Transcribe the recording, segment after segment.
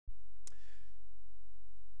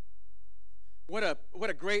What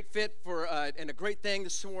a great fit for and a great thing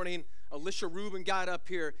this morning. Alicia Rubin got up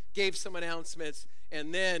here, gave some announcements,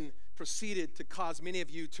 and then proceeded to cause many of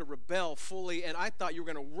you to rebel fully. And I thought you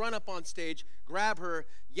were going to run up on stage, grab her,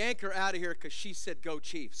 yank her out of here because she said, "Go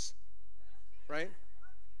Chiefs." Right?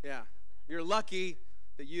 Yeah. You're lucky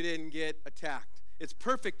that you didn't get attacked. It's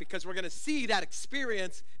perfect because we're going to see that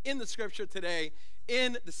experience in the scripture today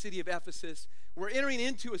in the city of Ephesus. We're entering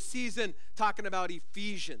into a season talking about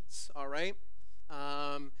Ephesians, all right?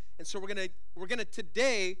 And so we're gonna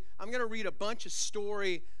today, I'm going to read a bunch of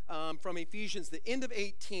story from Ephesians, the end of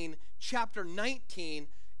 18, chapter 19,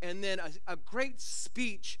 and then a great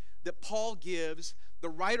speech that Paul gives, the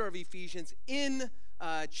writer of Ephesians, in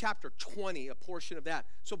chapter 20, a portion of that.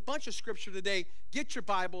 So a bunch of scripture today. Get your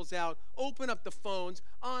Bibles out, open up the phones,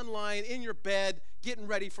 online, in your bed, getting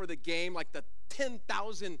ready for the game, like the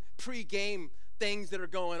 10,000 pre-game things that are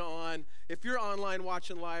going on. If you're online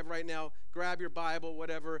watching live right now, grab your Bible,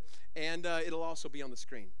 whatever, and it'll also be on the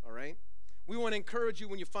screen, all right? We want to encourage you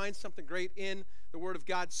when you find something great in the Word of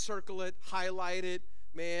God, circle it, highlight it,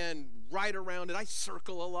 man, write around it. I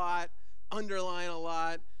circle a lot, underline a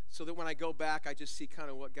lot, so that when I go back, I just see kind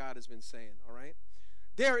of what God has been saying, all right?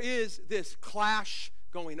 There is this clash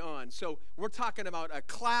going on. So we're talking about a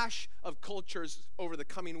clash of cultures over the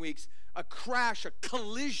coming weeks, a crash, a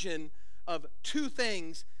collision of two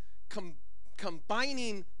things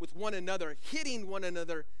combining with one another, hitting one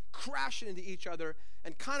another, crashing into each other,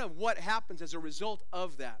 and kind of what happens as a result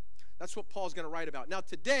of that. That's what Paul's going to write about. Now,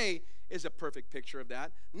 today is a perfect picture of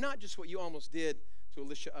that. Not just what you almost did to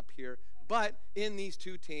Alicia up here, but in these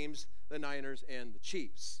two teams, the Niners and the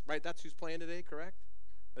Chiefs, right? That's who's playing today, correct?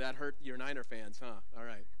 That hurt your Niner fans, huh? All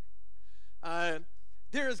right.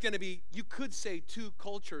 There is going to be, you could say, two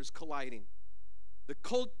cultures colliding.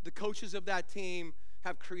 The coaches of that team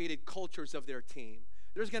have created cultures of their team.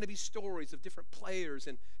 There's going to be stories of different players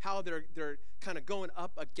and how they're kind of going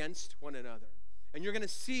up against one another. And you're going to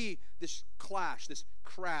see this clash, this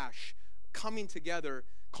crash coming together,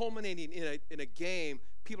 culminating in a game.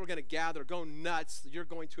 People are going to gather, go nuts. You're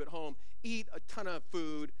going to at home, eat a ton of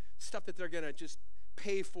food, stuff that they're going to just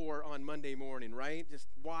pay for on Monday morning, right? Just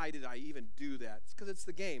why did I even do that? It's because it's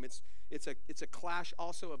the game. It's a clash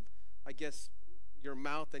also of, I guess, your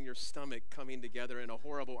mouth and your stomach coming together in a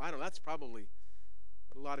horrible, I don't know, that's probably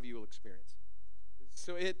what a lot of you will experience.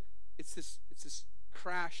 So it's this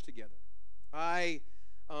crash together. I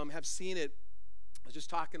have seen it. I was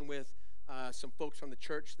just talking with some folks from the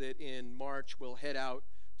church that in March will head out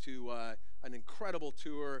to an incredible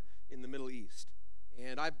tour in the Middle East.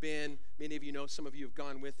 And I've been, many of you know, some of you have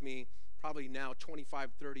gone with me, probably now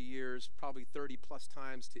 25, 30 years, probably 30 plus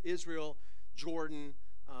times to Israel, Jordan,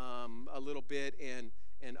 a little bit,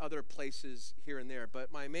 and other places here and there.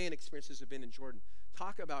 But my main experiences have been in Jordan.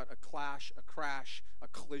 Talk about a clash, a crash, a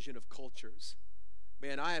collision of cultures.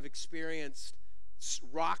 Man, I have experienced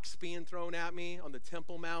rocks being thrown at me on the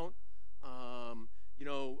Temple Mount. You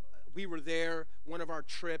know, we were there, one of our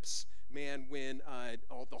trips, man, when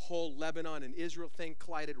the whole Lebanon and Israel thing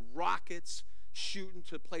collided, rockets shooting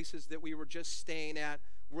to places that we were just staying at.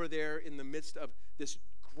 We're there in the midst of this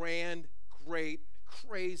grand, great,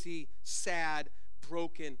 crazy, sad,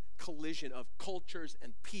 broken collision of cultures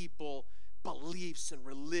and people, beliefs and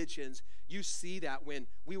religions. You see that when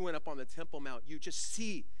we went up on the Temple Mount. You just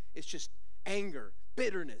see it's just anger,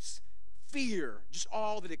 bitterness, fear, just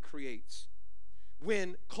all that it creates.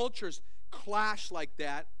 When cultures clash like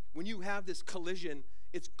that, when you have this collision,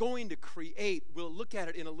 it's going to create, we'll look at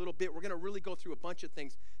it in a little bit. We're going to really go through a bunch of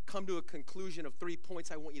things, come to a conclusion of 3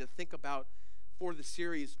 points I want you to think about for the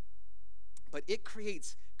series. But it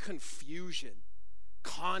creates confusion,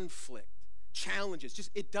 conflict, challenges.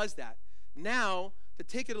 Just it does that. Now, to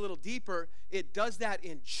take it a little deeper, it does that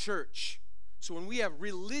in church. So when we have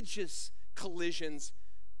religious collisions,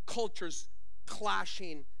 cultures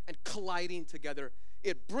clashing and colliding together,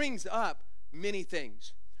 it brings up many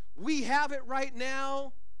things. We have it right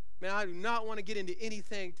now. Man, I do not want to get into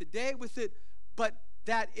anything today with it, but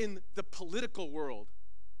that in the political world.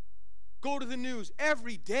 Go to the news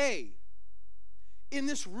every day. In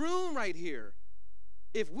this room right here,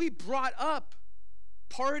 if we brought up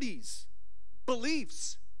parties,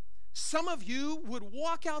 beliefs, some of you would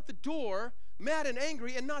walk out the door mad and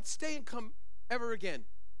angry and not stay and come ever again.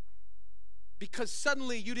 Because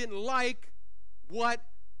suddenly you didn't like what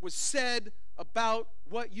was said about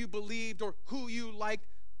what you believed or who you liked.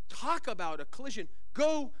 Talk about a collision.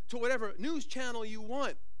 Go to whatever news channel you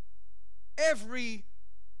want. Every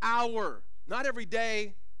hour, not every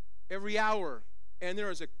day, every hour. And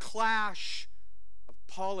there is a clash of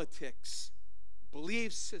politics,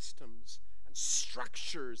 belief systems, and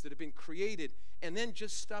structures that have been created, and then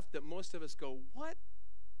just stuff that most of us go, what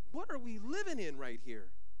are we living in right here?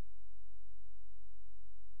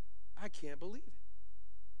 I can't believe it.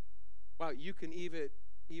 Wow, you can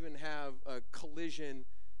even have a collision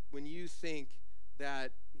when you think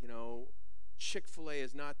that, Chick-fil-A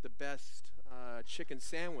is not the best chicken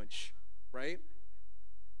sandwich, right?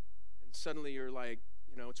 And suddenly you're like,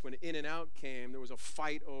 it's when In-N-Out came, there was a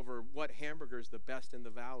fight over what hamburger is the best in the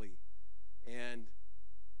valley. And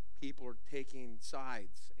people are taking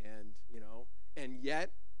sides, and yet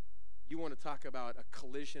you want to talk about a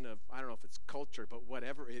collision of, I don't know if it's culture, but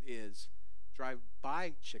whatever it is, drive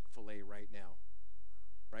by Chick-fil-A right now,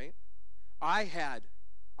 right? I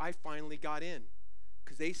finally got in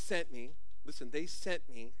because they sent me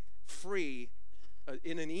free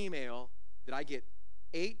in an email that I get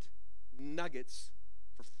 8 nuggets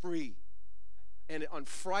for free. And on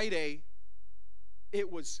Friday,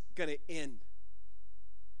 it was going to end.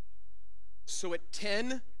 So at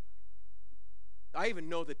 10, I even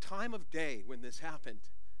know the time of day when this happened.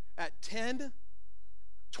 At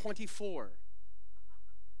 10:24,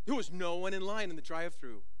 there was no one in line in the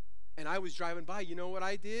drive-thru. And I was driving by. You know what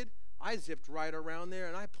I did? I zipped right around there,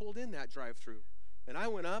 and I pulled in that drive-thru. And I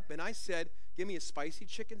went up, and I said, give me a spicy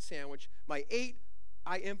chicken sandwich. My 8,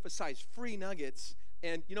 I emphasize free nuggets.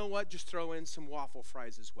 And you know what? Just throw in some waffle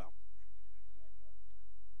fries as well.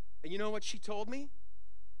 And you know what she told me?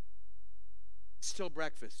 Still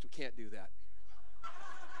breakfast. We can't do that.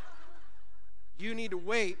 You need to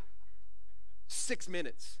wait 6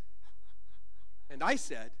 minutes. And I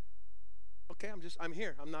said, okay, I'm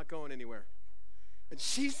here. I'm not going anywhere. And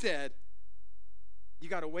she said, you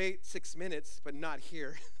got to wait 6 minutes, but not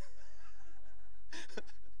here.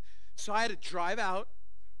 So I had to drive out,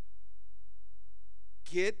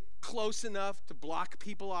 get close enough to block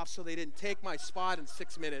people off so they didn't take my spot in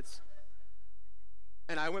 6 minutes.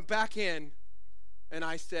 And I went back in, and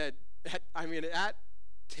I said, at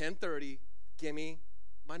 10:30, give me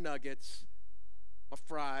my nuggets, my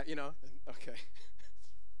fry, okay.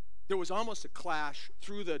 There was almost a clash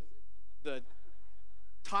through the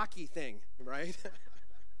talkie thing, right?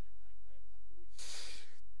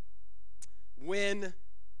 When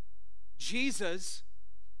Jesus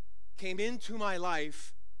came into my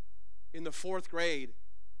life in the 4th grade,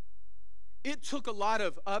 it took a lot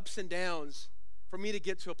of ups and downs for me to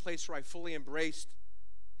get to a place where I fully embraced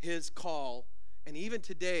his call. And even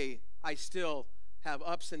today, I still have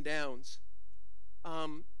ups and downs.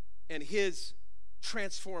 And his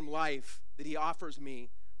transformed life that he offers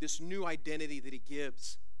me, this new identity that he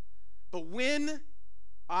gives. But when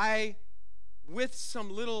with some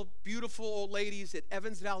little beautiful old ladies at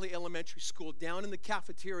Evans Valley Elementary School down in the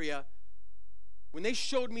cafeteria, when they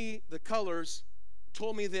showed me the colors,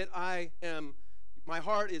 told me that my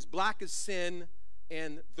heart is black as sin,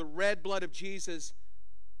 and the red blood of Jesus,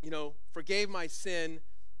 forgave my sin,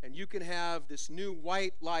 and you can have this new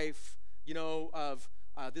white life, of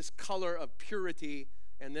this color of purity,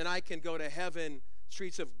 and then I can go to heaven,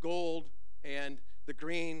 streets of gold and the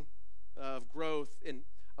green of growth. And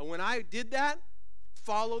when I did that,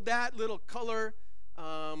 followed that little color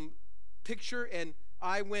picture, and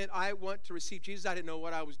I went to receive Jesus. I didn't know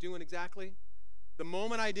what I was doing exactly. The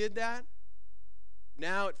moment I did that,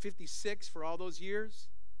 now at 56 for all those years,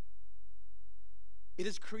 it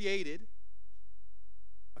has created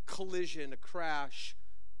a collision, a crash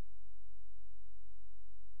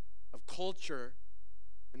of culture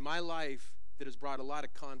in my life that has brought a lot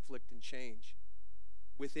of conflict and change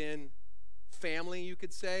within family, you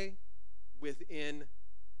could say, within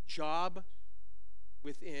job,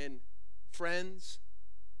 within friends,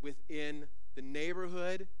 within the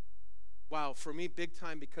neighborhood. Wow, for me, big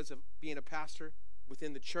time because of being a pastor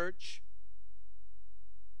within the church.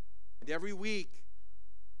 And every week,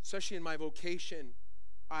 especially in my vocation,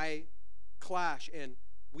 I clash, and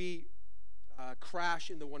we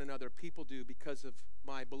crash into one another. People do, because of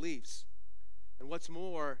my beliefs. And what's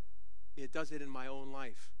more, it does it in my own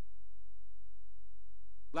life.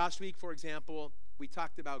 Last week, for example, we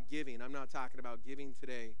talked about giving. I'm not talking about giving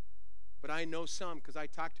today, but I know some because I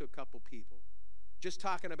talked to a couple people. Just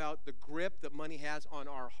talking about the grip that money has on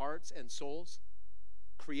our hearts and souls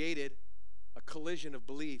created a collision of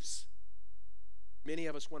beliefs. Many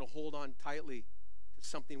of us want to hold on tightly to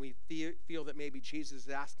something we feel that maybe Jesus is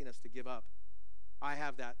asking us to give up. I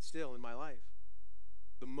have that still in my life.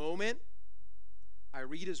 The moment I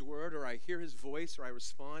read his word, or I hear his voice, or I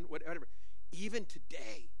respond, whatever, even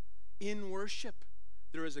today in worship,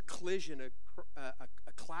 there is a collision,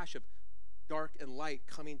 a clash of dark and light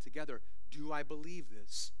coming together. Do I believe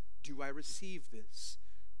this? Do I receive this?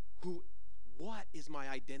 What is my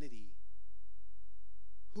identity?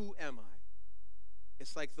 Who am I?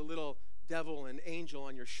 It's like the little devil and angel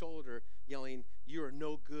on your shoulder yelling, you are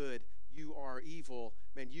no good, you are evil,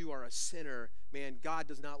 man, you are a sinner, man, God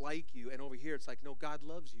does not like you. And over here it's like, no, God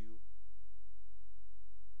loves you.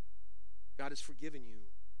 God has forgiven you.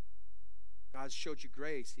 God showed you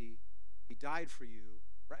grace. He died for you.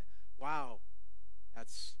 Right? Wow.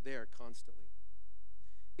 That's there constantly.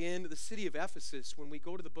 In the city of Ephesus, when we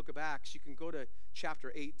go to the book of Acts, you can go to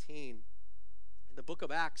chapter 18. In the book of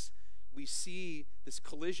Acts, we see this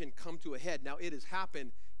collision come to a head. Now, it has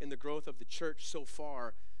happened in the growth of the church so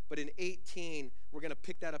far, but in 18, we're going to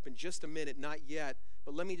pick that up in just a minute, not yet.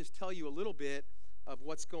 But let me just tell you a little bit of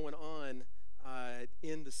what's going on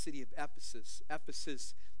in the city of Ephesus.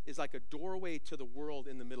 Ephesus is like a doorway to the world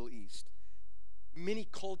in the Middle East. Many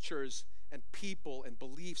cultures and people and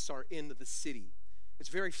beliefs are in the city. It's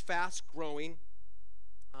very fast growing,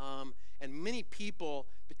 and many people,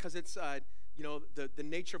 because it's the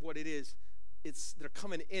nature of what it is, they're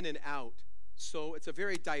coming in and out. So it's a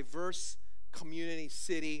very diverse community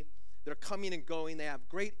city. They're coming and going. They have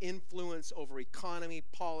great influence over economy,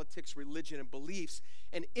 politics, religion, and beliefs.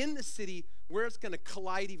 And in the city, where it's going to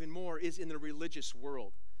collide even more is in the religious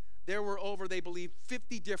world. There were they believe,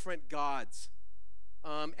 50 different gods.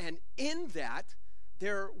 And in that,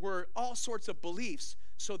 there were all sorts of beliefs.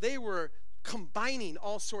 So they were combining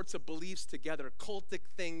all sorts of beliefs together, cultic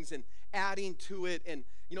things, and adding to it. And,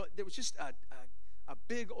 there was just a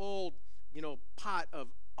big old, pot of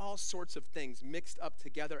all sorts of things mixed up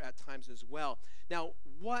together at times as well. Now,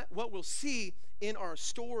 what we'll see in our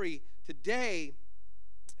story today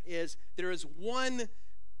is there is one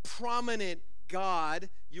prominent god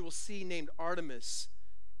you will see named Artemis,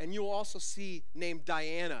 and you will also see named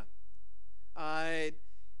Diana.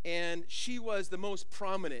 And she was the most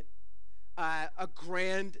prominent. A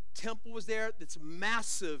grand temple was there that's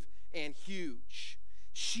massive and huge.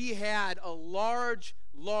 She had a large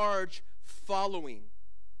following.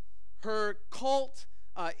 Her cult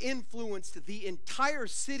influenced the entire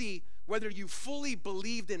city, whether you fully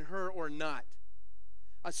believed in her or not.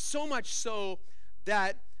 So much so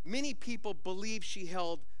that many people believe she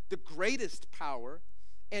held the greatest power,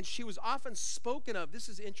 and she was often spoken of, this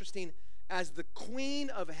is interesting, as the Queen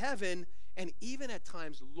of Heaven, and even at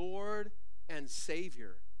times Lord and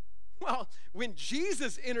Savior. Well, when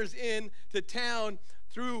Jesus enters into town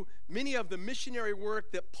through many of the missionary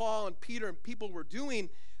work that Paul and Peter and people were doing,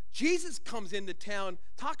 Jesus comes into town.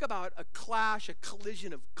 Talk about a clash, a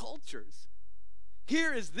collision of cultures.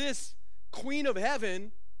 Here is this Queen of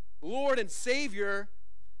Heaven, Lord and Savior,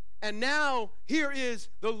 and now here is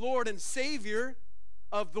the Lord and Savior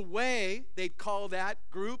of the Way, they'd call that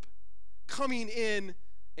group, coming in,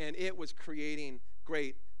 and it was creating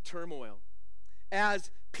great turmoil.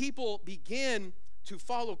 As people begin to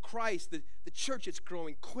follow Christ, the church is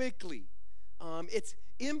growing quickly. It's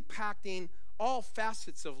impacting all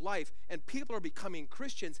facets of life, and people are becoming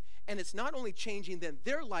Christians, and it's not only changing then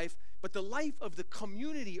their life, but the life of the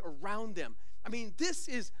community around them. I mean, this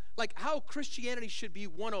is like how Christianity should be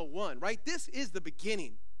 101, right? This is the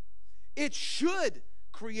beginning. It should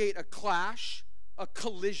create a clash, a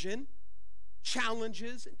collision,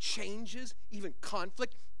 challenges and changes, even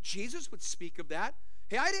conflict. Jesus would speak of that.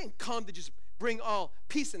 Hey, I didn't come to just bring all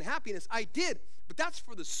peace and happiness. I did, but that's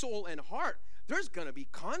for the soul and heart. There's going to be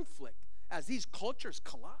conflict as these cultures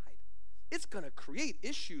collide. It's going to create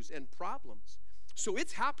issues and problems. So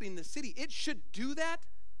it's happening in the city. It should do that.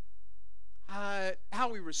 How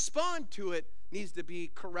we respond to it needs to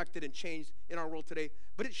be corrected and changed in our world today,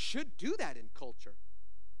 but it should do that in culture,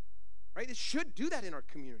 right? It should do that in our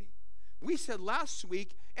community. We said last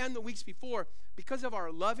week and the weeks before, because of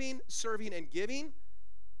our loving, serving, and giving,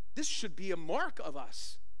 this should be a mark of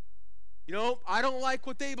us. I don't like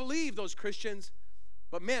what they believe, those Christians,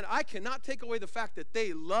 but man, I cannot take away the fact that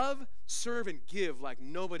they love, serve, and give like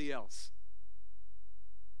nobody else.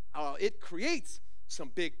 It creates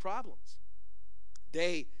some big problems.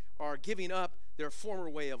 They are giving up their former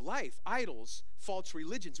way of life, idols, false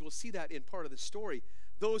religions. We'll see that in part of the story.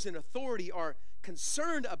 Those in authority are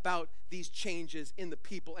concerned about these changes in the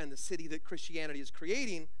people and the city that Christianity is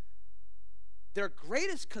creating. Their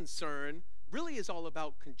greatest concern really is all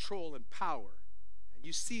about control and power. And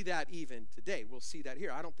you see that even today. We'll see that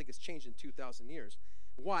here. I don't think it's changed in 2,000 years.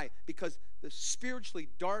 Why? Because the spiritually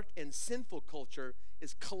dark and sinful culture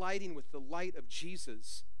is colliding with the light of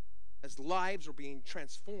Jesus as lives are being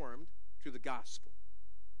transformed through the gospel.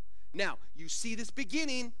 Now, you see this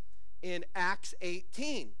beginning in Acts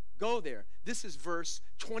 18. Go there. This is verse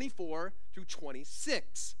 24 through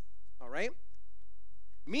 26. All right?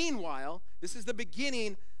 Meanwhile, this is the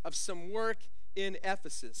beginning of some work in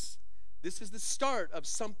Ephesus. This is the start of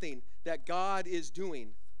something that God is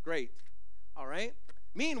doing. Great. All right?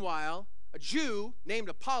 Meanwhile, a Jew named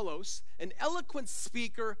Apollos, an eloquent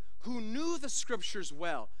speaker who knew the scriptures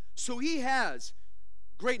well. So he has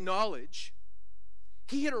great knowledge.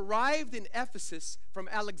 He had arrived in Ephesus from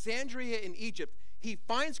Alexandria in Egypt. He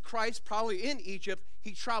finds Christ probably in Egypt.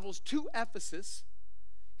 He travels to Ephesus.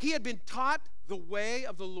 He had been taught the way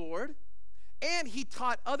of the Lord, and he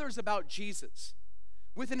taught others about Jesus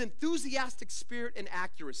with an enthusiastic spirit and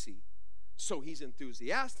accuracy. So he's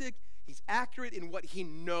enthusiastic, he's accurate in what he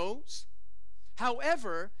knows.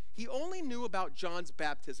 However, he only knew about John's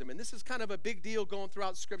baptism, and this is kind of a big deal going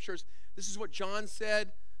throughout scriptures. This is what John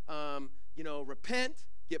said, repent,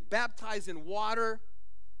 get baptized in water,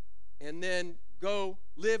 and then go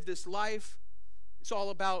live this life. It's all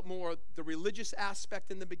about more the religious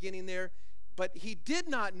aspect in the beginning there. But he did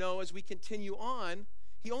not know, as we continue on,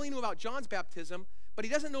 he only knew about John's baptism, but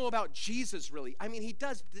he doesn't know about Jesus really. I mean, he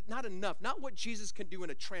does, not enough. Not what Jesus can do in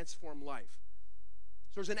a transformed life.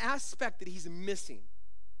 So there's an aspect that he's missing,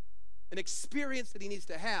 an experience that he needs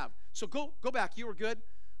to have. So go back. You were good.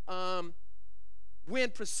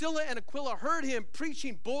 When Priscilla and Aquila heard him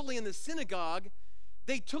preaching boldly in the synagogue,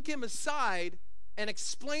 they took him aside and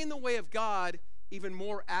explained the way of God even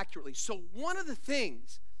more accurately. So one of the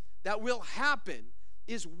things that will happen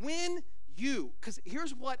is when you, because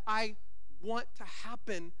here's what I want to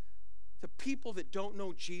happen to people that don't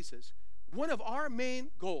know Jesus. One of our main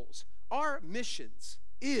goals, our missions,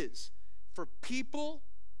 is for people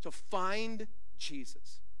to find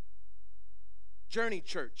Jesus. Journey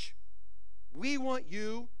Church, we want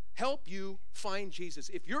you, help you find Jesus.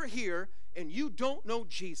 If you're here and you don't know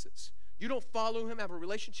Jesus, you don't follow him, have a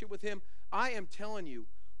relationship with him, I am telling you,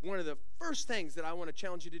 one of the first things that I want to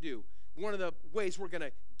challenge you to do, one of the ways we're going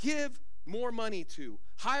to give more money to,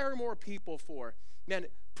 hire more people for, man,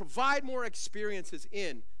 provide more experiences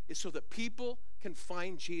in, is so that people can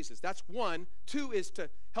find Jesus. That's one. Two is to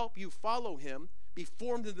help you follow him, be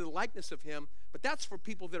formed into the likeness of him, but that's for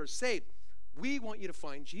people that are saved. We want you to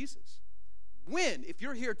find Jesus. If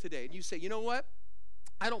you're here today and you say, you know what,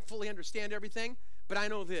 I don't fully understand everything, but I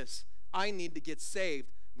know this, I need to get saved.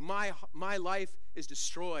 My life is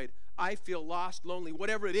destroyed. I feel lost, lonely,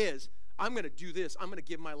 whatever it is. I'm going to do this. I'm going to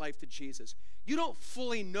give my life to Jesus. You don't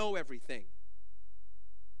fully know everything.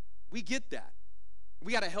 We get that.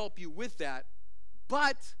 We got to help you with that.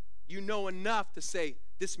 But you know enough to say,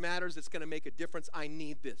 this matters. It's going to make a difference. I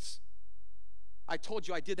need this. I told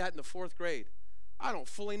you I did that in the 4th grade. I don't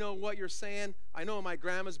fully know what you're saying. I know my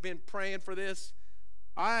grandma's been praying for this.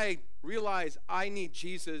 I realize I need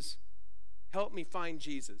Jesus. Help me find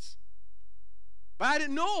Jesus. But I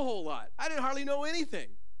didn't know a whole lot. I didn't hardly know anything.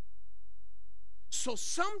 So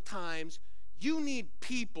sometimes you need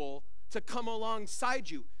people to come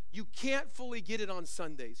alongside you. You can't fully get it on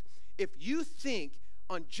Sundays. If you think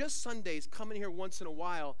on just Sundays, coming here once in a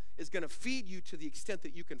while is going to feed you to the extent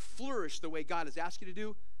that you can flourish the way God has asked you to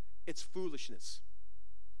do, it's foolishness.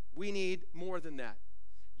 We need more than that.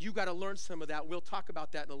 You got to learn some of that. We'll talk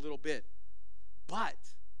about that in a little bit. But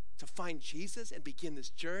to find Jesus and begin this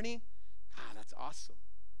journey, that's awesome,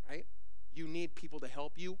 right? You need people to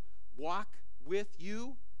help you, walk with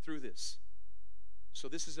you through this. So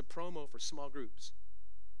this is a promo for small groups.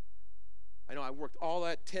 I know I worked all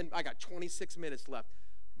that 10, I got 26 minutes left.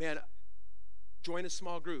 Man, join a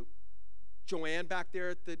small group. Joanne back there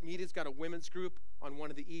at the media's got a women's group on one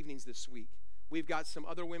of the evenings this week. We've got some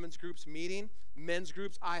other women's groups meeting. Men's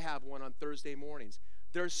groups, I have one on Thursday mornings.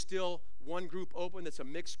 There's still one group open that's a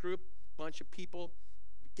mixed group, bunch of people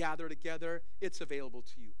gather together. It's available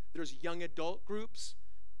to you. There's young adult groups,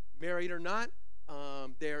 married or not.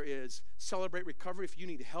 There is Celebrate Recovery if you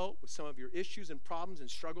need help with some of your issues and problems and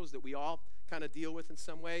struggles that we all kind of deal with in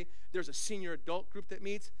some way. There's a senior adult group that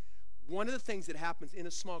meets. One of the things that happens in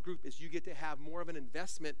a small group is you get to have more of an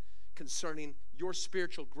investment concerning your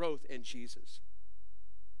spiritual growth in Jesus.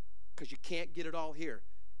 Because you can't get it all here.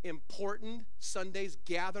 Important Sundays,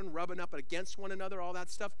 gathering, rubbing up against one another, all that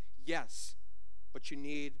stuff, yes. But you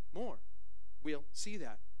need more. We'll see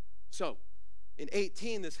that. So, in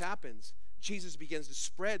 18, this happens. Jesus begins to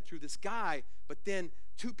spread through this guy, but then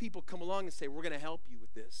 2 people come along and say, we're going to help you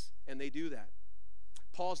with this. And they do that.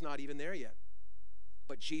 Paul's not even there yet,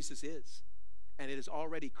 but Jesus is. And it is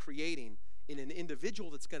already creating in an individual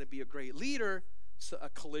that's going to be a great leader, a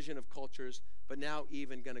collision of cultures, but now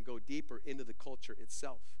even going to go deeper into the culture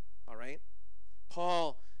itself. All right?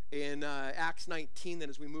 Paul in Acts 19, then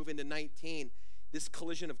as we move into 19, this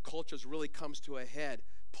collision of cultures really comes to a head.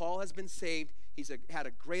 Paul has been saved. He's had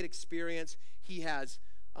a great experience. He's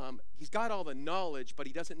got all the knowledge, but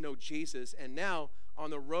he doesn't know Jesus. And now on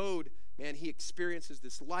the road man, he experiences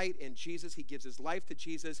this light in Jesus. He gives his life to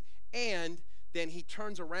Jesus, and then he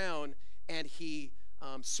turns around and he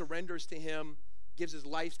surrenders to him, gives his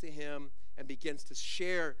life to him, and begins to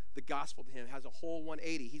share the gospel to him. Has a whole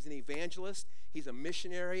 180. He's an evangelist. He's a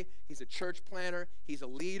missionary. He's a church planter. He's a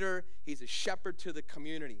leader. He's a shepherd to the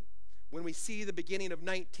community. When we see the beginning of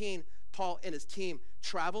 19, Paul and his team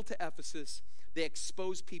travel to Ephesus. They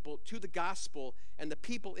expose people to the gospel, and the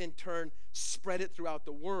people in turn spread it throughout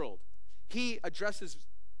the world. He addresses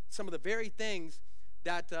some of the very things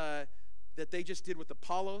that they just did with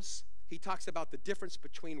Apollos. He talks about the difference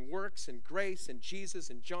between works and grace and Jesus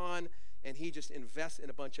and John, and he just invests in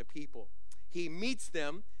a bunch of people. He meets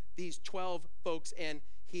them, these 12 folks, and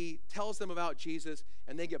he tells them about Jesus,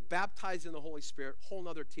 and they get baptized in the Holy Spirit, whole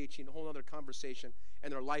nother teaching, a whole nother conversation,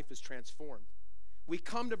 and their life is transformed. We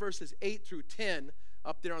come to verses 8 through 10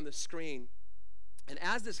 up there on the screen, and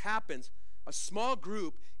as this happens, a small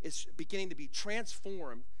group is beginning to be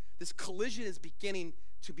transformed. This collision is beginning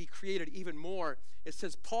to be created even more. It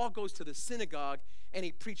says Paul goes to the synagogue, and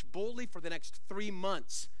he preached boldly for the next 3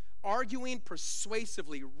 months, arguing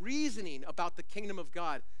persuasively, reasoning about the kingdom of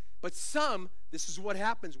God. But this is what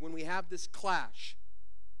happens when we have this clash.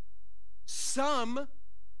 Some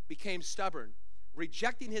became stubborn,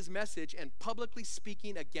 rejecting his message and publicly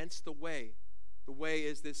speaking against the way. The way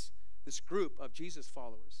is this group of Jesus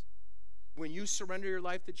followers. When you surrender your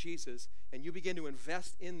life to Jesus and you begin to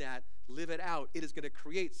invest in that, live it out, it is going to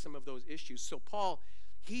create some of those issues. So Paul,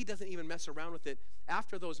 he doesn't even mess around with it.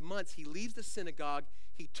 After those months, he leaves the synagogue.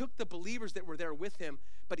 He took the believers that were there with him.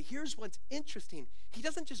 But here's what's interesting. He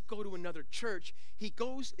doesn't just go to another church. He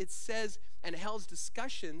goes, it says, and holds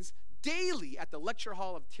discussions daily at the lecture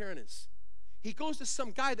hall of Tyrannus. He goes to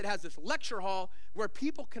some guy that has this lecture hall where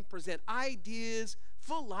people can present ideas,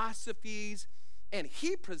 philosophies, and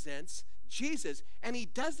he presents Jesus. And he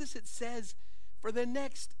does this, it says, for the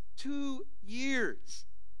next 2 years.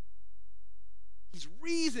 He's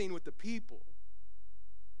reasoning with the people.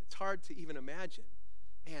 It's hard to even imagine,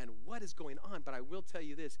 man, what is going on? But I will tell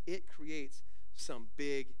you this, it creates some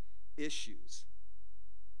big issues.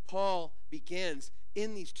 Paul begins,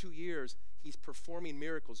 in these 2 years, he's performing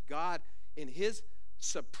miracles. God, in his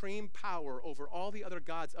supreme power over all the other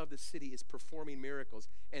gods of the city, is performing miracles.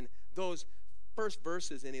 And those first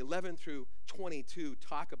verses in 11 through 22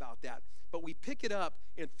 talk about that. But we pick it up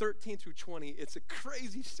in 13 through 20. It's a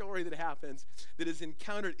crazy story that happens that is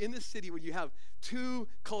encountered in the city when you have two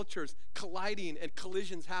cultures colliding and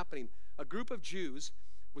collisions happening. A group of Jews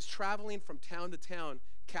was traveling from town to town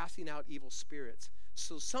casting out evil spirits.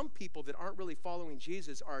 So some people that aren't really following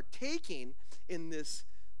Jesus are taking in this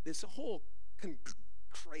whole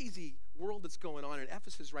crazy world that's going on in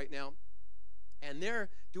Ephesus right now, and they're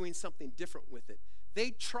doing something different with it.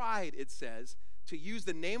 They tried, it says, to use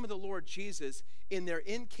the name of the Lord Jesus in their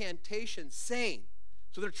incantation saying.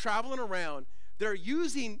 So they're traveling around. They're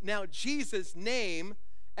using now Jesus' name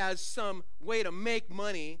as some way to make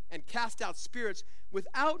money and cast out spirits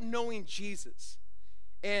without knowing Jesus.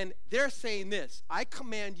 And they're saying this, I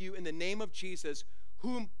command you in the name of Jesus,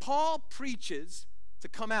 whom Paul preaches, to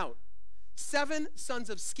come out. 7 sons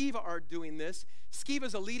of Sceva are doing this.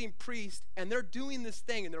 Sceva's a leading priest, and they're doing this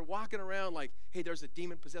thing, and they're walking around like, hey, there's a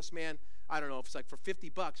demon-possessed man. I don't know if it's like for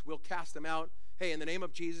 $50, we'll cast him out. Hey, in the name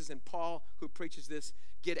of Jesus and Paul, who preaches this,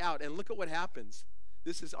 get out. And look at what happens.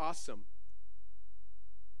 This is awesome.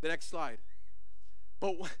 The next slide.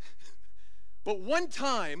 But one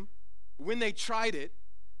time, when they tried it,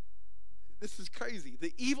 this is crazy.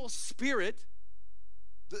 The evil spirit,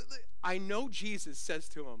 I know Jesus says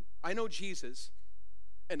to him, I know Jesus,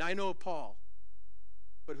 and I know Paul,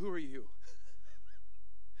 but who are you?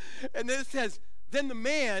 And then it says, then the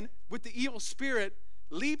man with the evil spirit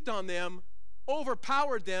leaped on them,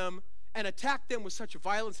 overpowered them, and attacked them with such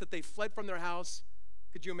violence that they fled from their house.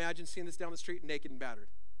 Could you imagine seeing this down the street, naked and battered?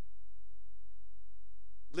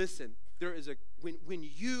 Listen, there is when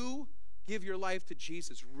you give your life to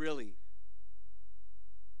Jesus, really,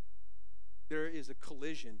 there is a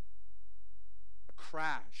collision, a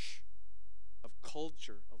crash of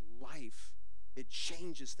culture, of life. It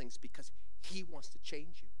changes things because he wants to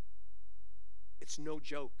change you. It's no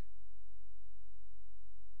joke.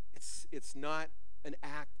 It's not an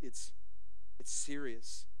act. It's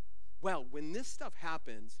serious. Well, when this stuff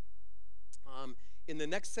happens, in the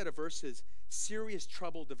next set of verses, serious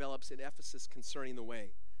trouble develops in Ephesus concerning the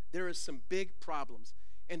way. There is some big problems.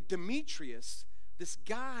 And Demetrius, this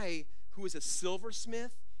guy who is a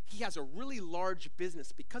silversmith, he has a really large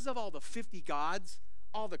business. Because of all the 50 gods,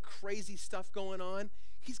 all the crazy stuff going on,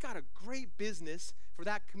 he's got a great business for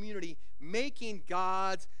that community, making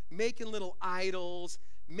gods, making little idols,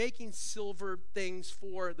 making silver things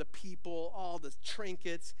for the people, all the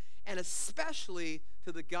trinkets, and especially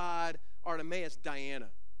to the god Artemis Diana.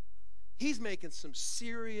 He's making some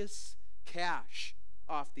serious cash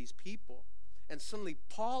off these people. And suddenly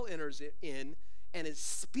Paul enters in and is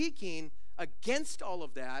speaking against all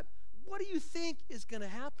of that. What do you think is going to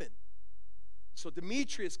happen? So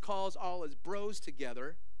Demetrius calls all his bros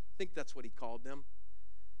together. I think that's what he called them.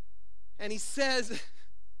 And he says,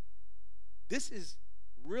 this is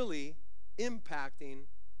really impacting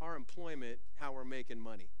our employment, how we're making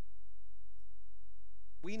money.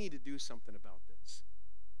 We need to do something about this.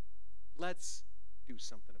 Let's do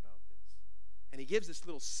something about this. And he gives this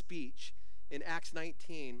little speech in Acts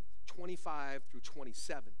 19, 25 through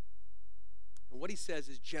 27. And what he says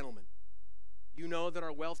is, gentlemen, you know that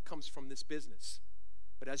our wealth comes from this business.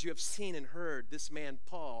 But as you have seen and heard, this man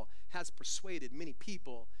Paul has persuaded many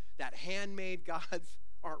people that handmade gods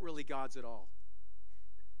aren't really gods at all.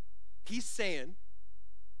 He's saying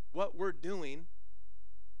what we're doing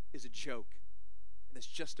is a joke, and it's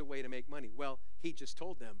just a way to make money. Well, he just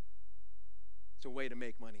told them it's a way to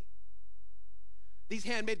make money. These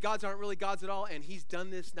handmade gods aren't really gods at all, and he's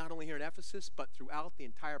done this not only here in Ephesus, but throughout the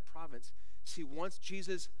entire province. See, once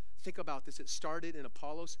Jesus, think about this, it started in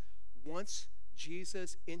Apollos. Once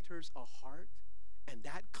Jesus enters a heart, and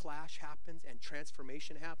that clash happens and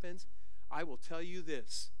transformation happens, I will tell you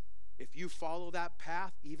this. If you follow that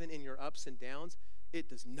path, even in your ups and downs, it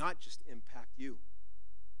does not just impact you.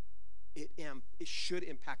 It should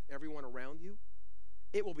impact everyone around you.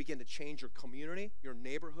 It will begin to change your community, your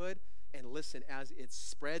neighborhood, and listen, as it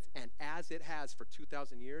spreads, and as it has for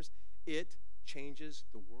 2,000 years, it changes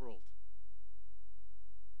the world.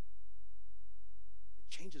 It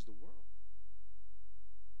changes the world.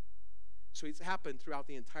 So it's happened throughout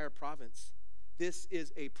the entire province. This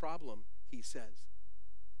is a problem, he says.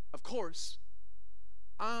 Of course,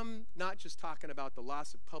 I'm not just talking about the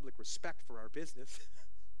loss of public respect for our business.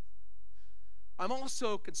 I'm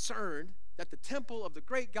also concerned that the temple of the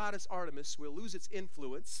great goddess Artemis will lose its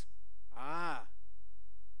influence. And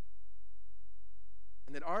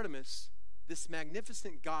that Artemis, this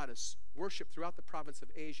magnificent goddess worshipped throughout the province of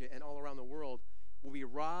Asia and all around the world, will be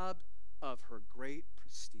robbed of her great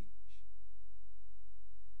prestige.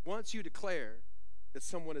 Once you declare that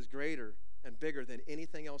someone is greater and bigger than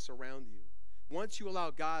anything else around you, once you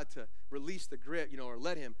allow God to release the grip, or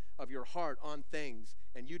let him of your heart on things,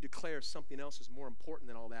 and you declare something else is more important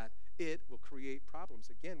than all that, it will create problems.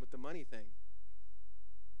 Again, with the money thing,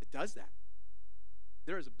 it does that.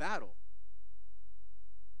 There is a battle.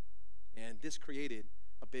 And this created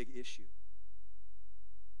a big issue.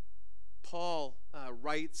 Paul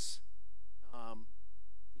writes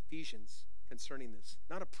Ephesians concerning this.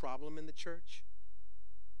 Not a problem in the church,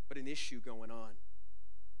 but an issue going on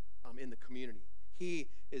in the community. He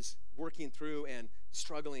is working through and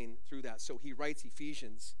struggling through that. So he writes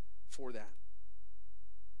Ephesians for that.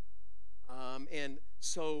 And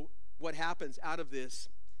so what happens out of this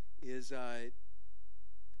is the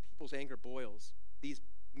people's anger boils. These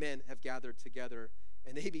men have gathered together,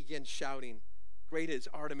 and they begin shouting, "Great is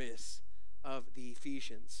Artemis of the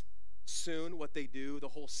Ephesians." Soon what they do, the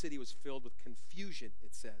whole city was filled with confusion,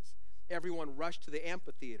 it says. Everyone rushed to the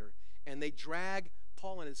amphitheater, and they drag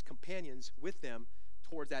Paul and his companions with them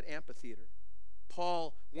towards that amphitheater.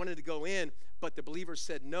 Paul wanted to go in, but the believers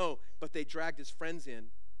said no, but they dragged his friends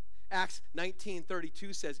in. Acts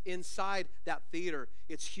 19:32 says, inside that theater,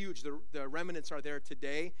 it's huge. The remnants are there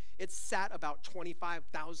today. It sat about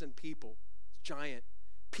 25,000 people. It's giant.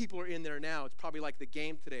 People are in there now. It's probably like the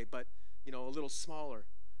game today, but a little smaller.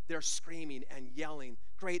 They're screaming and yelling,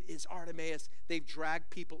 "Great is Artemis." They've dragged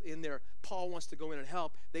people in there. Paul wants to go in and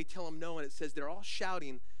help. They tell him no, and it says they're all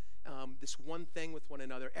shouting this one thing with one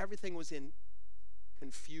another. Everything was in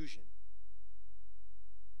confusion.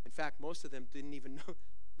 In fact, most of them didn't even know.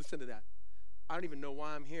 Listen to that. I don't even know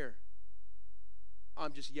why I'm here.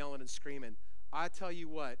 I'm just yelling and screaming. I tell you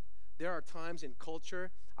what, there are times in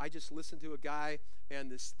culture, I just listened to a guy, man,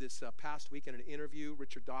 this past week in an interview,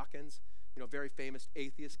 Richard Dawkins, very famous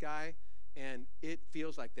atheist guy, and it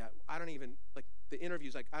feels like that. I don't even, the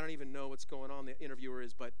interview's like, I don't even know what's going on, the interviewer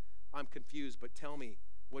is, but I'm confused, but tell me,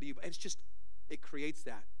 what do you, it's just, it creates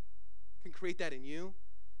that. It can create that in you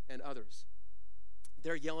and others.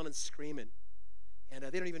 They're yelling and screaming, and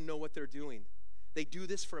they don't even know what they're doing. They do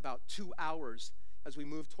this for about 2 hours as we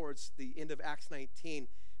move towards the end of Acts 19.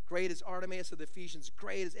 Great is Artemis of the Ephesians,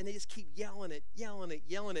 great is, and they just keep yelling it,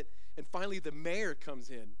 and finally the mayor comes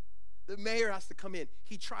in. The mayor has to come in.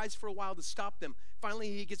 He tries for a while to stop them.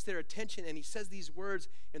 Finally, he gets their attention, and he says these words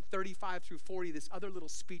in 35 through 40, this other little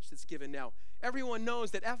speech that's given now. Everyone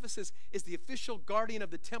knows that Ephesus is the official guardian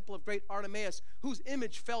of the temple of great Artemis, whose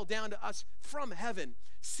image fell down to us from heaven.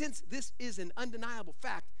 Since this is an undeniable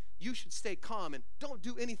fact, you should stay calm and don't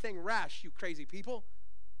do anything rash, you crazy people.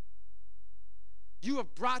 You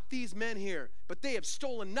have brought these men here, but they have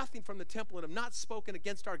stolen nothing from the temple and have not spoken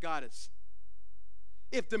against our goddess.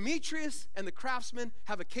 If Demetrius and the craftsmen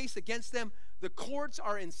have a case against them, the courts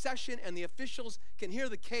are in session and the officials can hear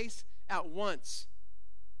the case at once.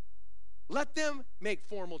 Let them make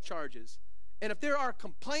formal charges. And if there are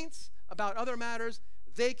complaints about other matters,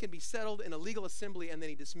 they can be settled in a legal assembly, and then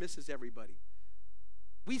he dismisses everybody.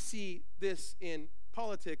 We see this in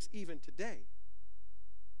politics even today.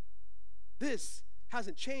 This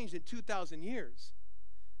hasn't changed in 2,000 years.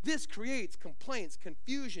 This creates complaints,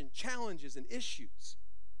 confusion, challenges, and issues.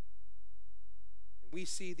 And we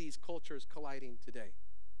see these cultures colliding today.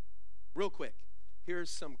 Real quick, here's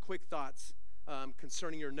some quick thoughts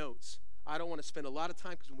concerning your notes. I don't want to spend a lot of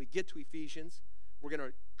time because when we get to Ephesians, we're going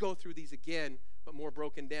to go through these again, but more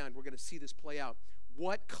broken down. We're going to see this play out.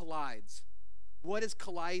 What collides? What is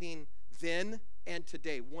colliding then and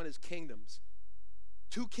today? One is kingdoms.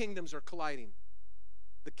 Two kingdoms are colliding.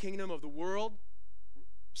 The kingdom of the world,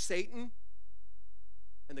 Satan,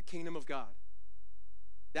 and the kingdom of God.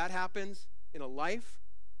 That happens in a life,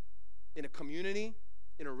 in a community,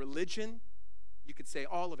 in a religion. You could say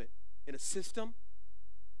all of it. In a system.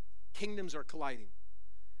 Kingdoms are colliding.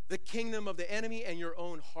 The kingdom of the enemy and your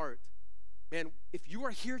own heart. Man, if you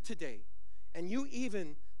are here today and you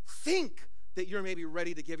even think that you're maybe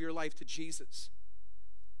ready to give your life to Jesus,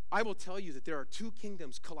 I will tell you that there are two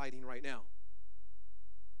kingdoms colliding right now.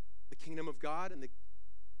 The kingdom of God and the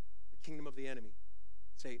kingdom of the enemy,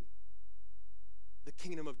 Satan. The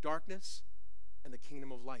kingdom of darkness and the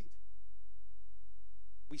kingdom of light.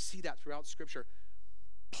 We see that throughout Scripture.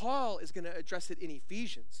 Paul is going to address it in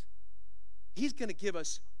Ephesians. He's going to give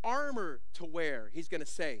us armor to wear, he's going to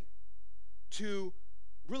say, to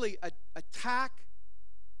really attack,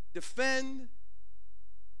 defend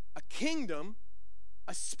a kingdom,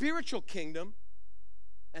 a spiritual kingdom,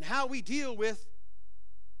 and how we deal with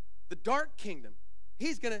the dark kingdom.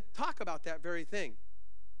 He's going to talk about that very thing.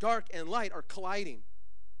 Dark and light are colliding.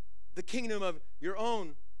 The kingdom of your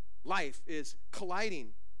own life is colliding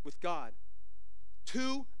with God.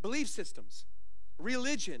 Two belief systems,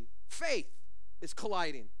 religion, faith, is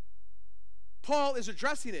colliding. Paul is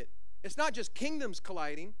addressing it. It's not just kingdoms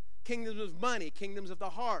colliding, kingdoms of money, kingdoms of the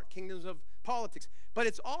heart, kingdoms of politics, but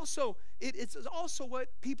it's also what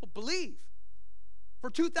people believe. For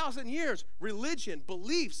 2,000 years, religion,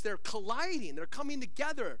 beliefs, they're colliding. They're coming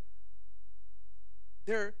together.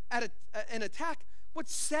 They're at an attack.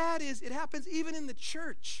 What's sad is it happens even in the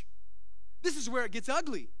church. This is where it gets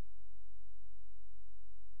ugly.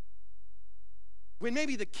 When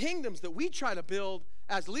maybe the kingdoms that we try to build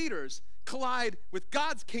as leaders collide with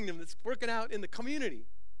God's kingdom that's working out in the community.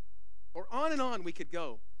 Or on and on we could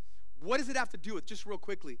go. What does it have to do with, just real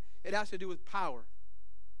quickly, it has to do with power,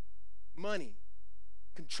 money,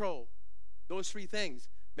 control. Those three things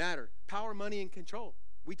matter. Power, money, and control.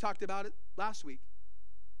 We talked about it last week.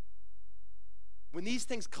 When these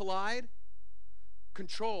things collide,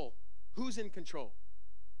 control. Who's in control?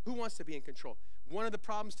 Who wants to be in control? One of the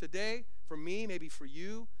problems today, for me, maybe for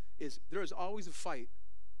you, is there is always a fight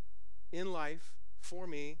in life for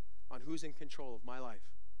me on who's in control of my life.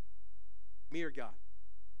 Me or God.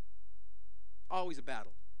 Always a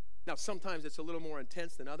battle. Now, sometimes it's a little more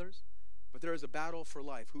intense than others, but there is a battle for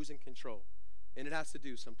life. Who's in control? And it has to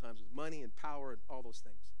do sometimes with money and power and all those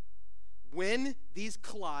things. When these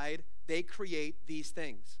collide, they create these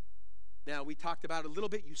things. Now, we talked about it a little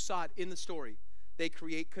bit. You saw it in the story. They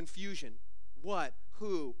create confusion. What?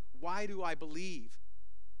 Who? Why do I believe?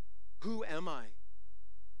 Who am I?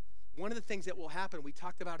 One of the things that will happen, we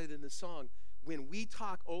talked about it in the song, when we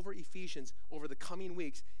talk over Ephesians over the coming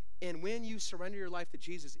weeks, and when you surrender your life to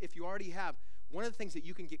Jesus, if you already have, one of the things that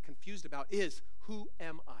you can get confused about is, who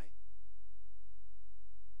am I?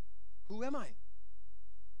 Who am I?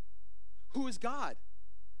 Who is God?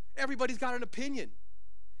 Everybody's got an opinion.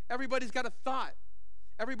 Everybody's got a thought.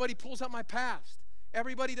 Everybody pulls out my past.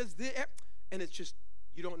 Everybody does this. And it's just,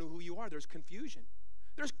 you don't know who you are. There's confusion.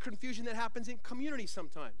 There's confusion that happens in community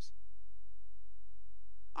sometimes.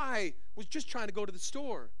 I was just trying to go to the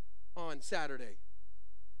store on Saturday.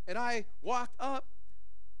 And I walked up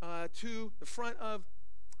to the front of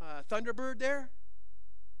Thunderbird there.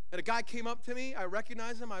 And a guy came up to me. I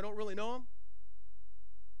recognize him. I don't really know him.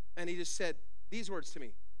 And he just said these words to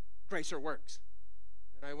me. Grace or works.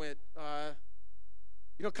 And I went,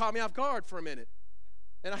 caught me off guard for a minute.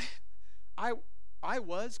 And I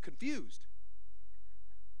was confused.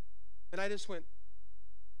 And I just went,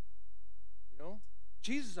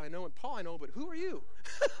 Jesus I know and Paul I know, but who are you?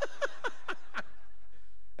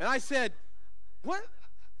 And I said, what?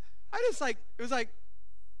 It was like,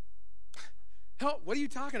 help, what are you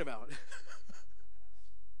talking about?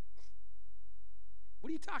 What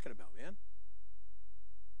are you talking about, man?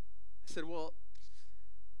 I said, well,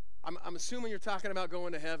 I'm assuming you're talking about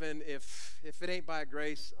going to heaven. If it ain't by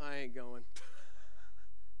grace, I ain't going.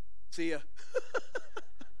 See ya.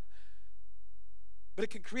 But it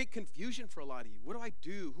can create confusion for a lot of you. What do I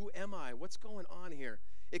do? Who am I? What's going on here?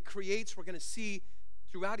 It creates, we're going to see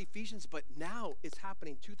throughout Ephesians, but now it's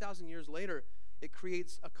happening 2,000 years later. It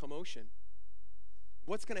creates a commotion.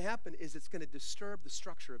 What's going to happen is it's going to disturb the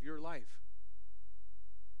structure of your life.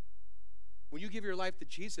 When you give your life to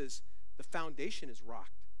Jesus, the foundation is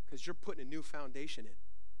rocked because you're putting a new foundation in.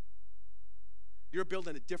 You're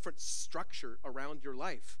building a different structure around your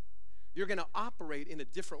life. You're going to operate in a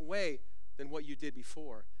different way than what you did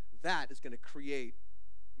before. That is going to create,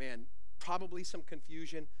 probably some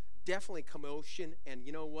confusion, definitely commotion, and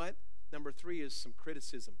you know what? Number 3 is some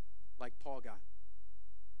criticism, like Paul got.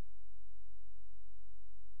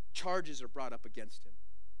 Charges are brought up against him.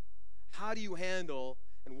 How do you handle,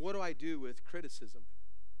 and what do I do with criticism?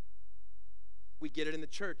 We get it in the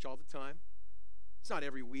church all the time. It's not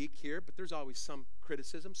every week here, but there's always some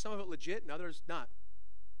criticism. Some of it legit and others not.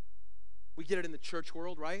 We get it in the church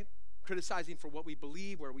world, right? Criticizing for what we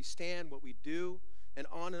believe, where we stand, what we do, and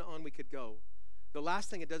on we could go. The last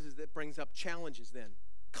thing it does is it brings up challenges then.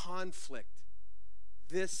 Conflict.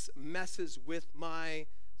 This messes with my,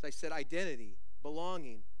 as I said, identity,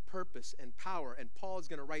 belonging, purpose, and power. And Paul is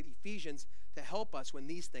going to write Ephesians to help us when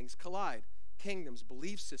these things collide. Kingdoms,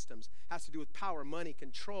 belief systems, has to do with power, money,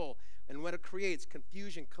 control, and what it creates,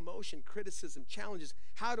 confusion, commotion, criticism, challenges.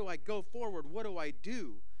 How do I go forward? What do I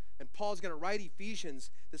do? And Paul's going to write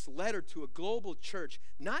Ephesians, this letter to a global church,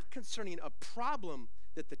 not concerning a problem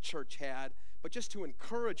that the church had, but just to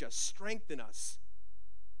encourage us, strengthen us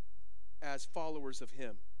as followers of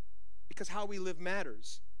him. Because how we live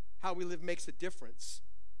matters. How we live makes a difference.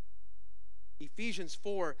 Ephesians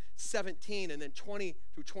 4:17 and then 20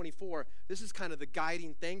 through 24, this is kind of the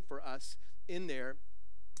guiding thing for us in there.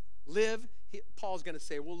 Paul's going to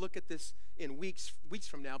say, we'll look at this in weeks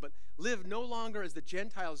from now, but live no longer as the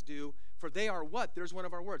Gentiles do, for they are what? There's one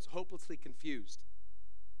of our words, hopelessly confused.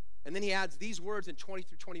 And then he adds these words in 20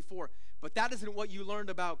 through 24, but that isn't what you learned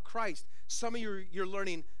about Christ. Some of you, you're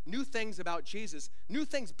learning new things about Jesus, new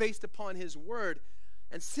things based upon his word.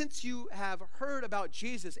 And since you have heard about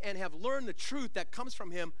Jesus and have learned the truth that comes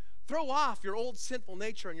from him, throw off your old sinful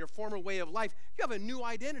nature and your former way of life. You have a new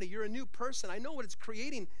identity. You're a new person. I know what it's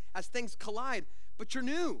creating as things collide, but you're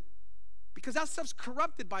new. Because that stuff's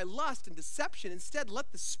corrupted by lust and deception. Instead,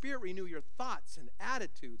 let the Spirit renew your thoughts and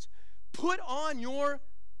attitudes. Put on your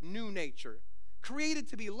new nature, created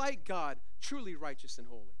to be like God, truly righteous and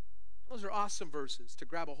holy. Those are awesome verses to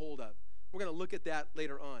grab a hold of. We're going to look at that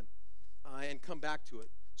later on and come back to it.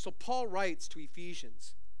 So Paul writes to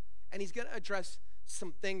Ephesians, and he's going to address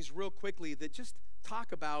some things real quickly that just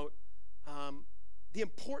talk about the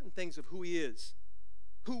important things of who he is,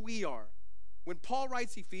 who we are. When Paul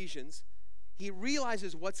writes Ephesians, he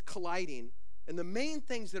realizes what's colliding, and the main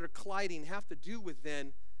things that are colliding have to do with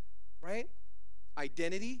then, right?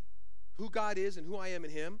 Identity, who God is and who I am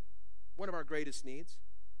in him, one of our greatest needs.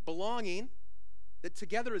 Belonging, that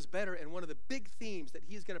together is better, and one of the big themes that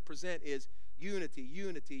he's going to present is unity,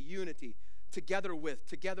 unity, unity. Together with,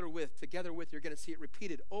 together with, together with. You're going to see it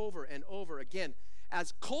repeated over and over again.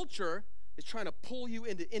 As culture is trying to pull you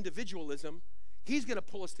into individualism, he's going to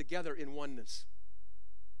pull us together in oneness.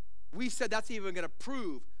 We said that's even going to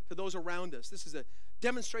prove to those around us. This is a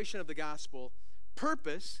demonstration of the gospel.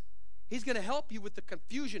 Purpose, he's going to help you with the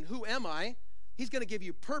confusion. Who am I? He's going to give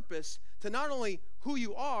you purpose to not only who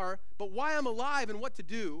you are, but why I'm alive and what to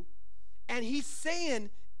do. And he's saying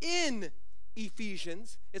in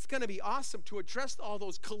Ephesians, it's going to be awesome to address all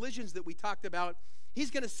those collisions that we talked about.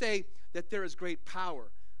 He's going to say that there is great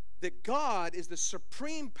power, that God is the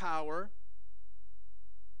supreme power,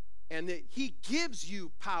 and that he gives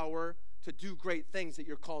you power to do great things that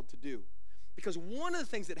you're called to do. Because one of the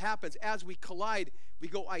things that happens as we collide, we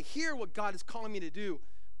go, I hear what God is calling me to do,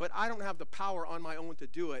 but I don't have the power on my own to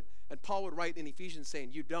do it. And Paul would write in Ephesians saying,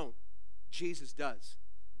 you don't. Jesus does.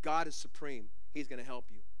 God is supreme. He's going to help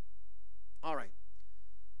you. All right.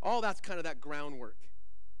 All that's kind of that groundwork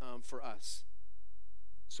for us.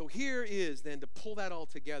 So here is then, to pull that all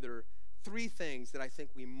together, 3 things that I think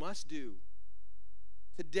we must do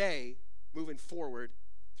today, moving forward,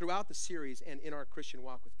 throughout the series and in our Christian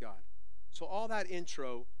walk with God. So all that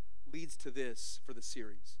intro leads to this for the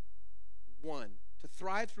series. 1, to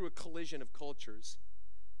thrive through a collision of cultures,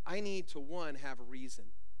 I need to, 1, have a reason.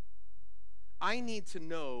 I need to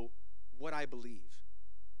know what I believe.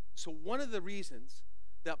 So one of the reasons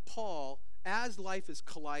that Paul, as life is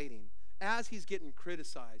colliding, as he's getting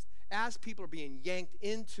criticized, as people are being yanked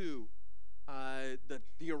into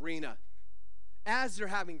the arena, as they're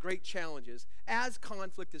having great challenges, as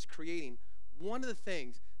conflict is creating, one of the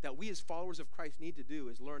things that we as followers of Christ need to do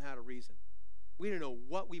is learn how to reason. We need to know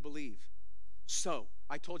what we believe. So,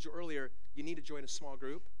 I told you earlier, you need to join a small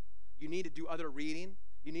group. You need to do other reading.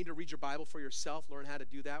 You need to read your Bible for yourself, learn how to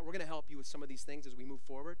do that. We're going to help you with some of these things as we move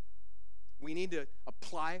forward. We need to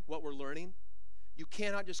apply what we're learning. You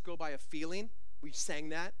cannot just go by a feeling. We sang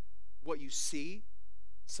that. What you see,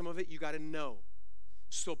 some of it you got to know.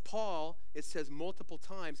 So Paul, it says multiple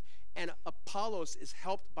times, and Apollos is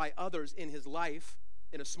helped by others in his life,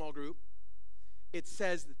 in a small group. It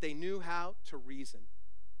says that they knew how to reason.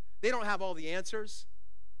 They don't have all the answers,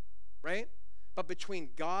 right? But between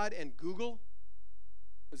God and Google,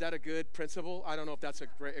 is that a good principle? I don't know if that's a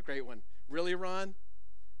great one. Really, Ron?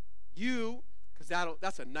 Because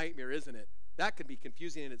that's a nightmare, isn't it? That can be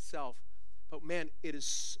confusing in itself. But man, it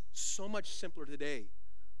is so much simpler today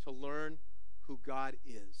to learn who God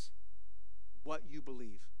is, what you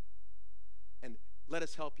believe. And let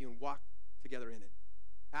us help you and walk together in it.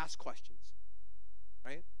 Ask questions,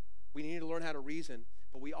 right? We need to learn how to reason,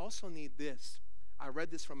 but we also need this. I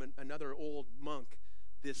read this from another old monk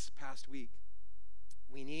this past week.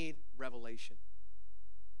 We need revelation.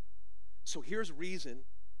 So here's reason,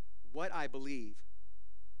 what I believe.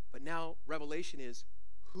 But now revelation is,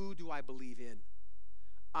 who do I believe in?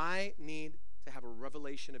 I need to have a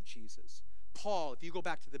revelation of Jesus. Paul, if you go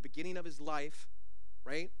back to the beginning of his life,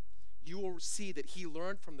 right, you will see that he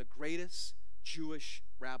learned from the greatest Jewish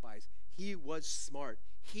rabbis. He was smart.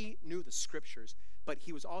 He knew the scriptures, but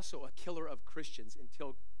he was also a killer of Christians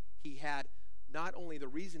until he had not only the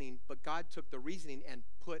reasoning, but God took the reasoning and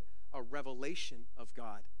put a revelation of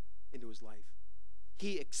God into his life.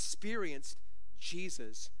 He experienced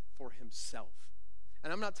Jesus for himself.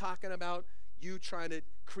 And I'm not talking about you trying to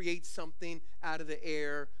create something out of the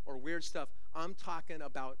air or weird stuff. I'm talking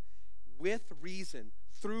about with reason,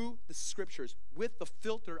 through the scriptures, with the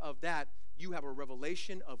filter of that, you have a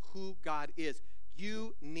revelation of who God is.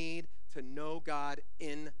 You need to know God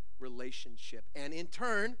in relationship. And in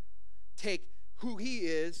turn, take who he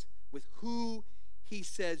is with who he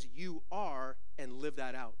says you are and live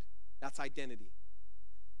that out. That's identity.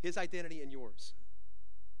 His identity and yours.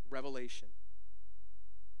 Revelation.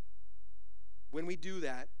 When we do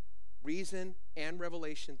that, reason and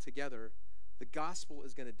revelation together, the gospel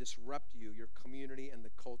is going to disrupt you, your community, and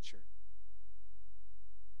the culture.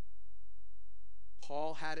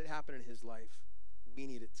 Paul had it happen in his life. We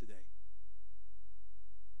need it today.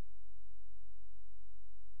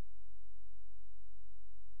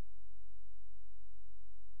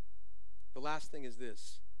 The last thing is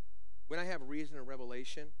this. When I have reason and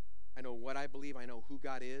revelation, I know what I believe, I know who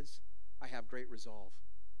God is, I have great resolve.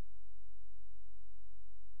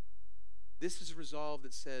 This is a resolve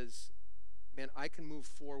that says, man, I can move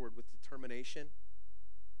forward with determination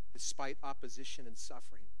despite opposition and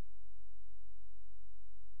suffering.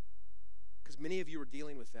 Because many of you are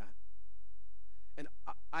dealing with that. And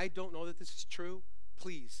I don't know that this is true.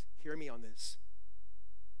 Please hear me on this.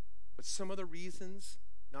 But some of the reasons,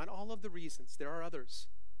 not all of the reasons, there are others,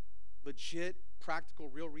 legit, practical,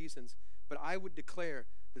 real reasons, but I would declare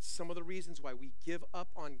that some of the reasons why we give up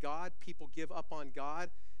on God, people give up on God,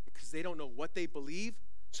 because they don't know what they believe.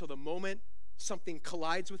 So the moment something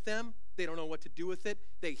collides with them, they don't know what to do with it.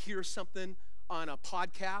 They hear something on a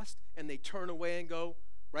podcast and they turn away and go,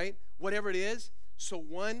 right? Whatever it is. So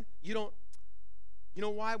one, you know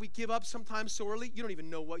why we give up sometimes so early? You don't even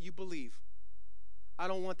know what you believe. I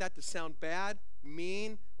don't want that to sound bad,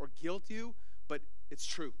 mean, or guilt you, but it's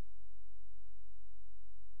true.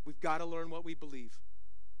 We've got to learn what we believe.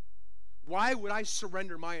 Why would I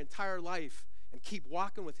surrender my entire life and keep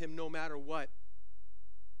walking with him no matter what?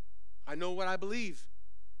 I know what I believe,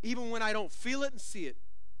 even when I don't feel it and see it.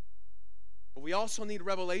 But we also need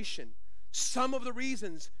revelation. Some of the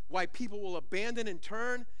reasons why people will abandon and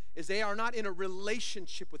turn is they are not in a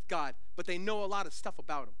relationship with God, but they know a lot of stuff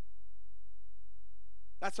about him.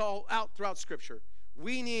 That's all out throughout Scripture.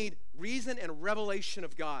 We need reason and revelation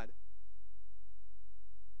of God.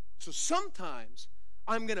 So sometimes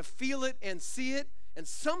I'm going to feel it and see it, and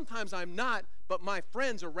sometimes I'm not, but my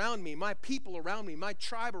friends around me, my people around me, my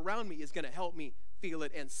tribe around me is going to help me feel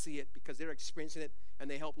it and see it because they're experiencing it and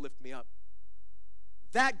they help lift me up.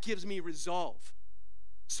 That gives me resolve.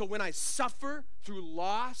 So when I suffer through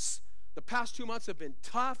loss, the past 2 months have been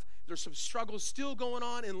tough. There's some struggles still going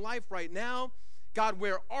on in life right now. God,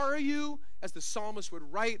 where are you? As the psalmist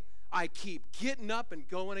would write, I keep getting up and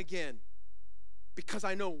going again because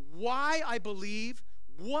I know why I believe,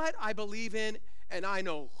 what I believe in, and I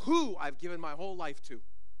know who I've given my whole life to.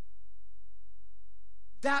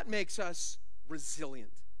 That makes us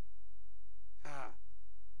resilient.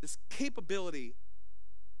 This capability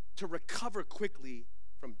to recover quickly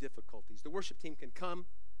from difficulties. The worship team can come.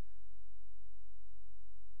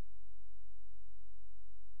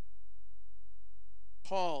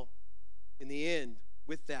 Paul, in the end,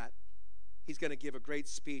 with that, he's going to give a great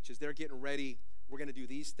speech. As they're getting ready, we're going to do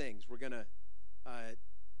these things. We're going to,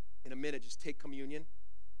 in a minute, just take communion.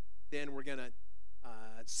 Then we're going to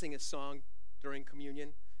sing a song during communion.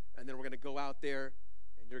 And then we're going to go out there,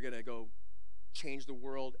 and you're going to go change the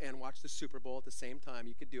world and watch the Super Bowl at the same time.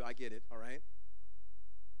 You could do, I get it, all right?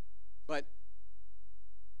 But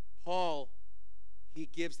Paul, he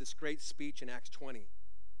gives this great speech in Acts 20.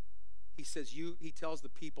 He says, he tells the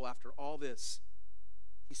people after all this,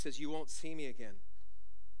 he says, you won't see me again,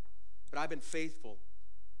 but I've been faithful.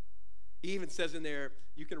 He even says in there,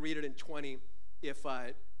 you can read it in 20,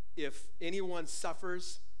 if anyone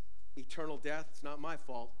suffers eternal death, it's not my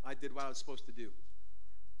fault. I did what I was supposed to do.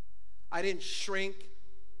 I didn't shrink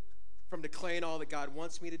from declaring all that God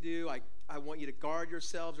wants me to do. I want you to guard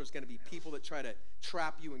yourselves. There's going to be people that try to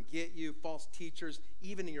trap you and get you, false teachers,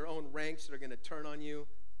 even in your own ranks that are going to turn on you.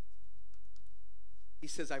 He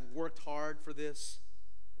says, I've worked hard for this,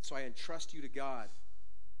 and so I entrust you to God.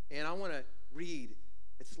 And I want to read,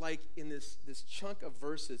 it's like in this chunk of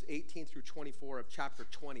verses, 18 through 24 of chapter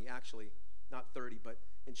 20, actually, not 30, but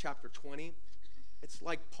in chapter 20, it's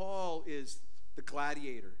like Paul is the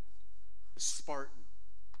gladiator, the Spartan.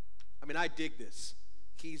 I mean, I dig this.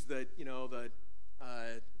 He's the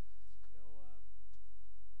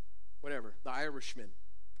whatever, the Irishman.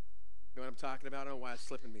 You know what I'm talking about? I don't know why it's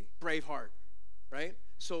slipping me. Braveheart, right?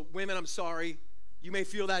 So women, I'm sorry. You may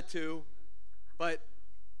feel that too. But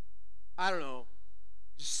I don't know.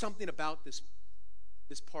 Just something about this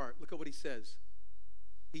part. Look at what he says.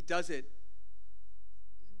 He does it.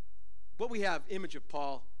 What we have, image of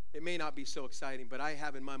Paul, it may not be so exciting, but I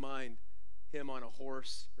have in my mind him on a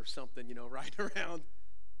horse or something, riding around.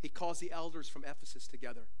 He calls the elders from Ephesus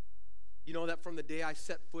together. You know that from the day I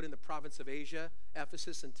set foot in the province of Asia,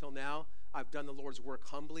 Ephesus, until now, I've done the Lord's work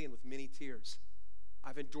humbly and with many tears.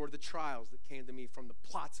 I've endured the trials that came to me from the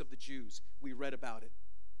plots of the Jews. We read about it.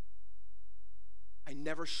 I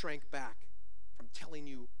never shrank back from telling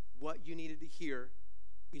you what you needed to hear,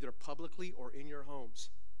 either publicly or in your homes.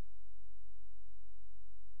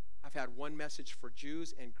 I've had one message for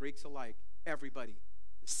Jews and Greeks alike, everybody,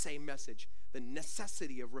 the same message, the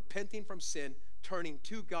necessity of repenting from sin, turning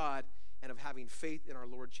to God, and of having faith in our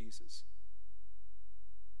Lord Jesus.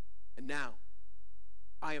 And now,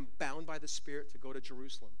 I am bound by the Spirit to go to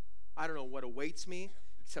Jerusalem. I don't know what awaits me,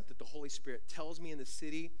 except that the Holy Spirit tells me in the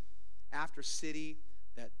city after city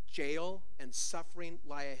that jail and suffering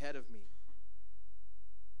lie ahead of me.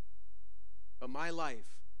 But my life,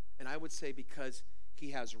 and I would say because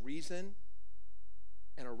he has reason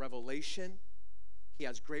and a revelation, he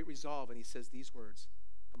has great resolve, and he says these words,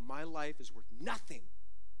 my life is worth nothing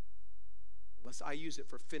unless I use it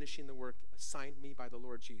for finishing the work assigned me by the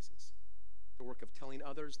Lord Jesus, the work of telling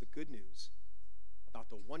others the good news about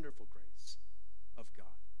the wonderful grace of God.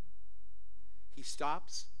 He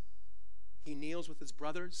stops. He kneels with his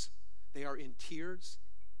brothers. They are in tears,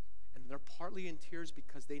 and they're partly in tears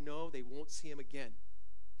because they know they won't see him again.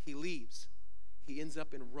 He leaves. He ends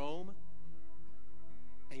up in Rome,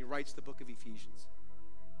 and he writes the book of Ephesians.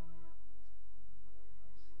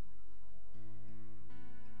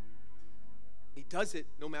 He does it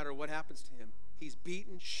no matter what happens to him. He's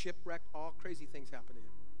beaten, shipwrecked, all crazy things happen to him.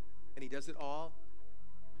 And he does it all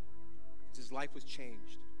because his life was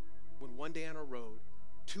changed when one day on a road,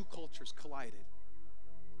 two cultures collided,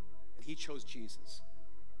 and he chose Jesus.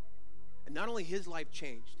 And not only his life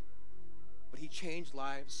changed, but he changed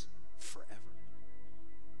lives forever.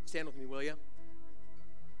 Stand with me, will you?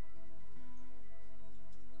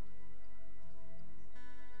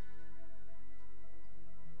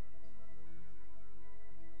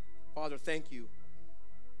 Father, thank you.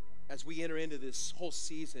 As we enter into this whole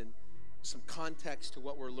season, some context to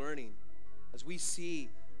what we're learning, as we see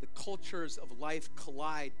the cultures of life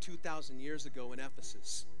collide 2,000 years ago in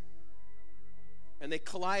Ephesus. And they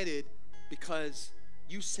collided because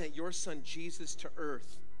you sent your son Jesus to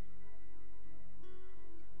earth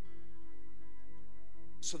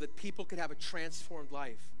so that people could have a transformed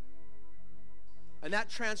life. And that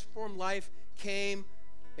transformed life came,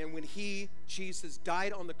 and when Jesus,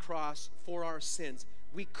 died on the cross for our sins.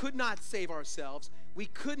 We could not save ourselves. We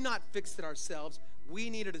could not fix it ourselves. We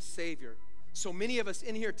needed a Savior. So many of us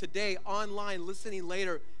in here today, online, listening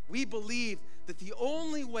later, we believe that the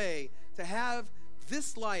only way to have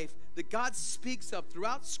this life that God speaks of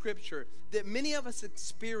throughout Scripture, that many of us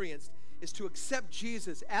experienced, is to accept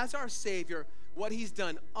Jesus as our Savior, what he's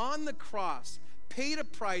done on the cross, paid a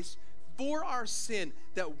price for our sin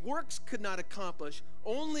that works could not accomplish,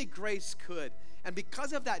 only grace could. And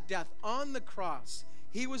because of that death on the cross,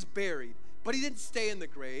 he was buried, but he didn't stay in the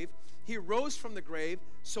grave. He rose from the grave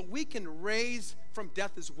so we can raise from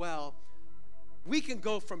death as well. We can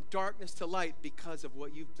go from darkness to light because of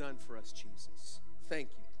what you've done for us, Jesus. Thank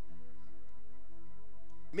you.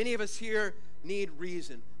 Many of us here need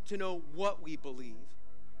reason to know what we believe,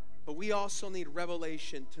 but we also need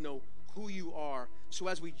revelation to know who you are. So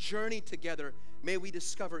as we journey together, may we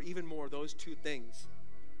discover even more those two things.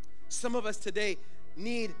 Some of us today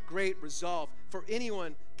need great resolve. For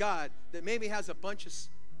anyone, God, that maybe has a bunch of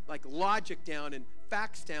logic down and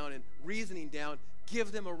facts down and reasoning down,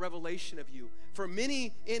 give them a revelation of you. For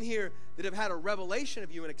many in here that have had a revelation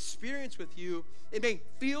of you, an experience with you, it may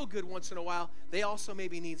feel good once in a while. They also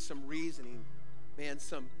maybe need some reasoning, man,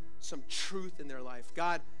 some truth in their life.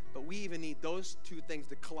 God, but we even need those two things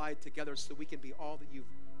to collide together so we can be all that you've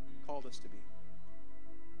called us to be.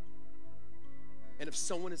 And if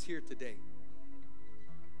someone is here today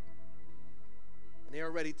and they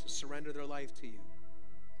are ready to surrender their life to you,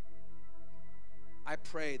 I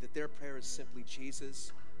pray that their prayer is simply,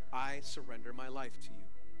 Jesus, I surrender my life to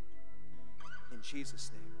you. In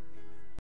Jesus' name.